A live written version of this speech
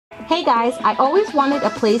Hey guys, I always wanted a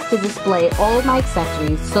place to display all of my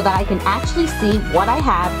accessories so that I can actually see what I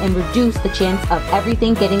have and reduce the chance of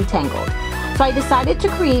everything getting tangled. So I decided to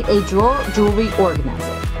create a drawer jewelry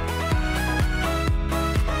organizer.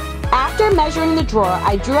 After measuring the drawer,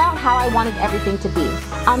 I drew out how I wanted everything to be.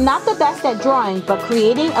 I'm not the best at drawing, but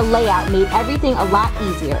creating a layout made everything a lot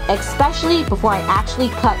easier, especially before I actually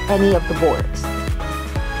cut any of the boards.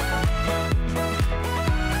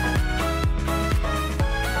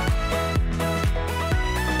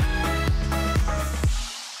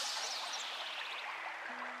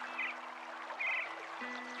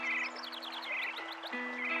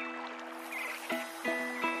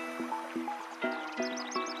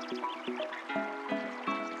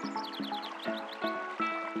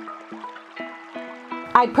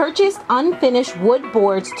 I purchased unfinished wood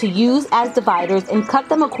boards to use as dividers and cut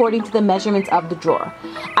them according to the measurements of the drawer.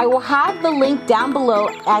 I will have the link down below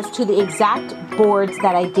as to the exact boards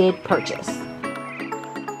that I did purchase.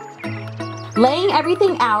 Laying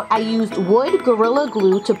everything out, I used wood Gorilla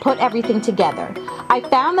Glue to put everything together. I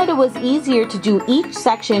found that it was easier to do each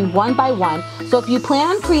section one by one, so if you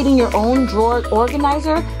plan on creating your own drawer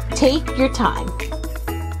organizer, take your time.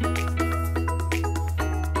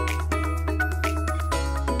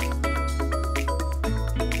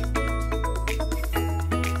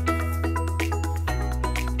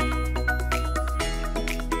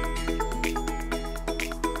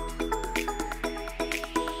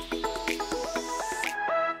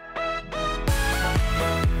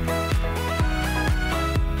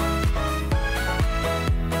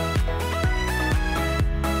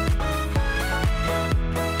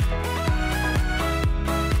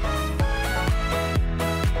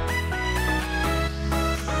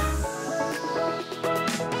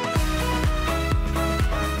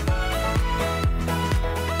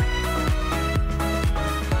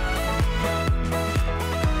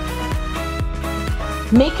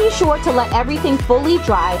 Making sure to let everything fully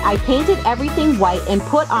dry, I painted everything white and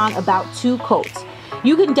put on about 2 coats.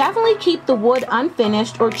 You can definitely keep the wood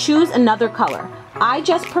unfinished or choose another color. I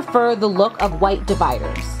just prefer the look of white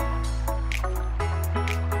dividers.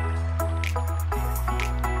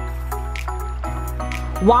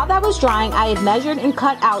 While that was drying, I had measured and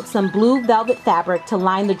cut out some blue velvet fabric to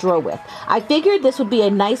line the drawer with. I figured this would be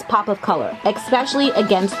a nice pop of color, especially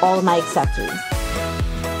against all of my accessories.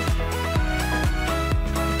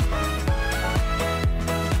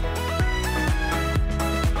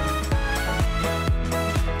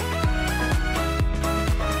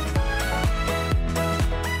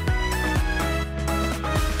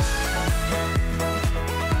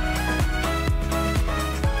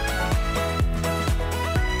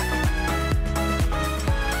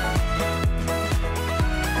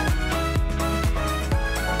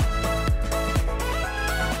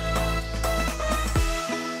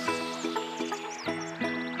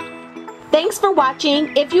 Thanks for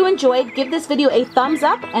watching. If you enjoyed, give this video a thumbs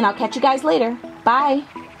up and I'll catch you guys later. Bye.